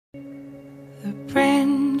The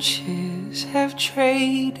branches have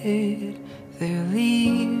traded their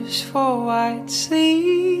leaves for white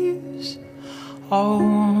sleeves. All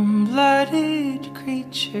warm-blooded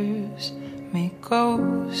creatures make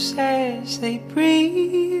ghosts as they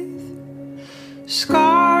breathe.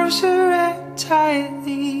 Scars are wrapped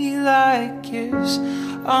tightly like gifts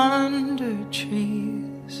under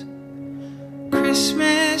trees.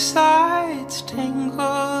 Christmas lights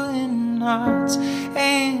tangle in knots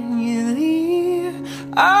and you leave.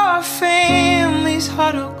 Our families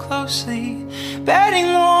huddle closely,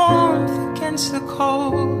 bedding warmth against the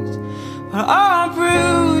cold. But our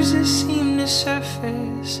bruises seem to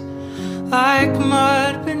surface like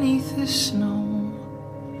mud beneath the snow.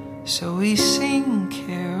 So we sing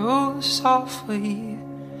carols softly,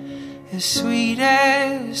 as sweet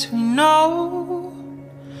as we know,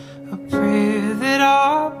 a prayer that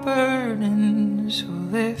our burdens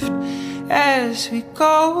will lift as we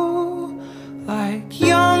go, like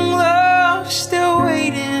young love still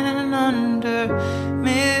waiting under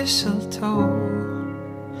mistletoe.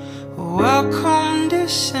 Welcome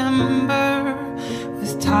December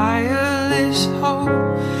with tireless hope.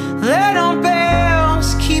 Let our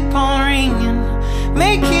bells keep on ringing,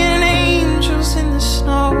 making angels in the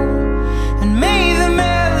snow. And may the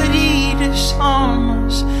melody disarm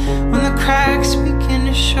us when the cracks begin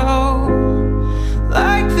to show.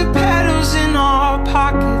 Like the petals in our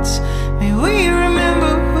pockets, may we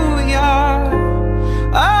remember who we are,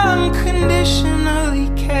 unconditionally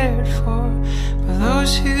cared for by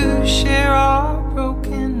those who share our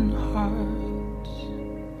broken hearts.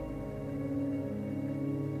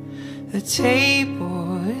 The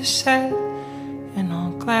table is set and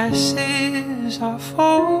all glasses are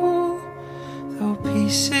full. Though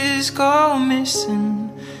pieces go missing,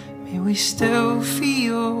 may we still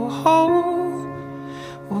feel whole.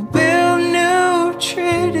 We'll build new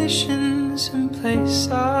traditions in place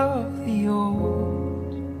of the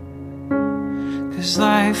old. 'Cause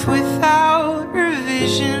life without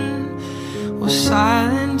revision will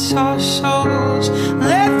silence our souls.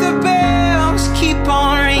 Let the bells keep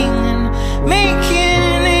on ringing,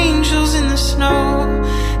 making angels in the snow.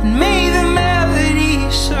 And may the melody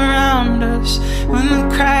surround us when the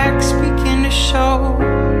cracks begin to show.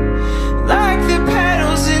 Like the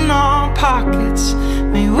petals in our pockets,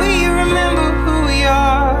 may we remember who we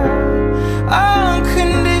are,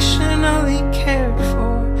 unconditionally cared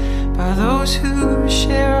for by those who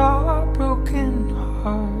share our broken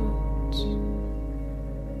hearts.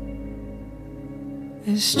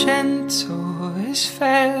 As gentle as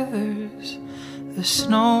feathers, the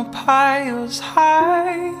snow piles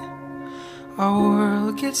high. Our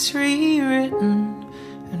world gets rewritten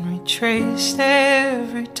and retraced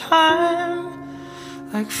every time.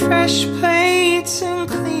 Like fresh plates and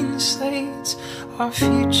clean slates, our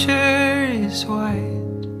future is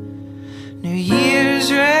white. New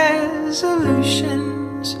Year's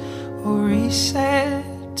resolutions will reset